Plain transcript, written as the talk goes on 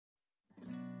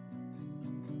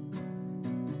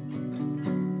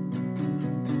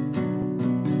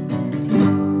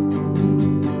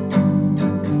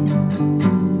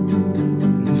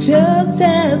just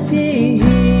as he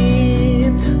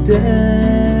hit the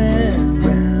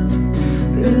ground.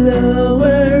 The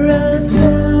lower and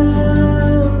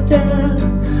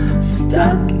down,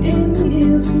 stuck in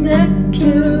his neck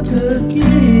to the kiss.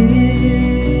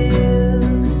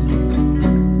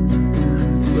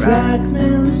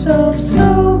 Fragments of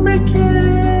snow briquettes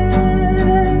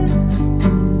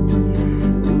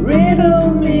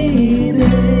riddle me this.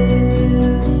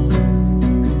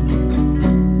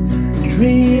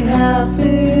 3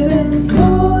 half-eaten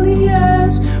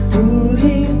gorillaz who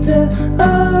hit the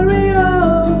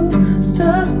aureole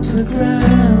stuck to the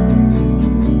ground.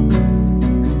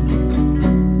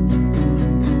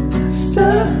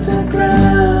 Stuck to the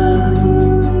ground.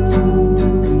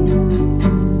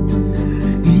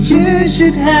 You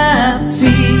should have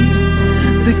seen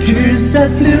the curse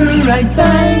that flew right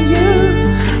by you.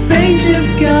 Page of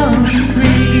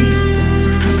concrete,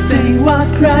 stay while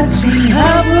crouching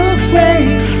halfway way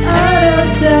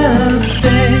out of the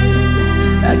fate.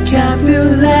 A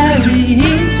capillary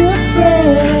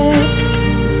interfere.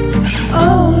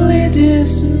 Only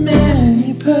this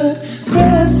many put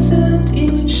present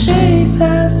in shape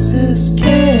has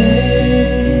escaped.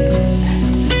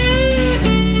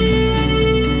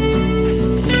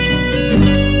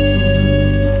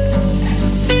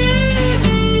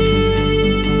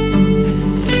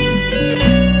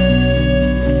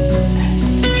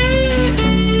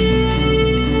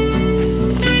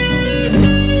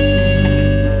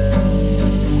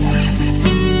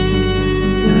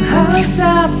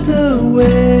 After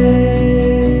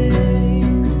way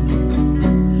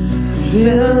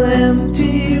feel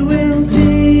empty with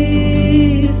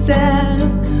these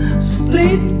and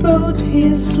split both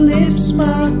his lips,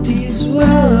 mark these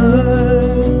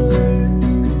words.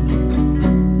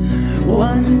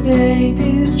 One day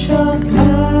this chalk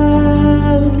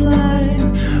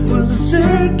outline will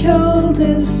circle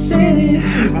the city.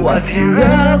 What's your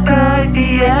up by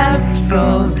the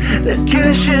asphalt that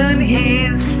cushioned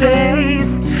his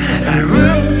face? A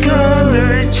room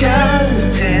color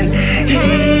gelatin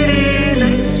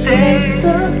hitting the same.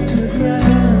 Stuck to the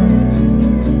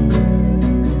ground.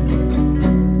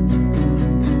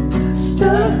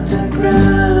 Stuck to the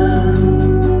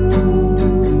ground.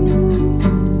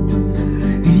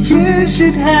 You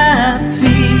should have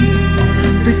seen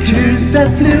the curse that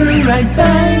flew right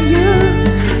by you.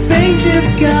 Page of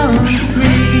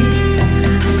concrete,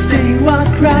 stay while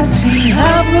crouching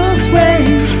halfway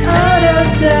out of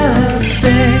the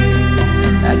fate.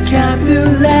 A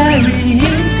capillary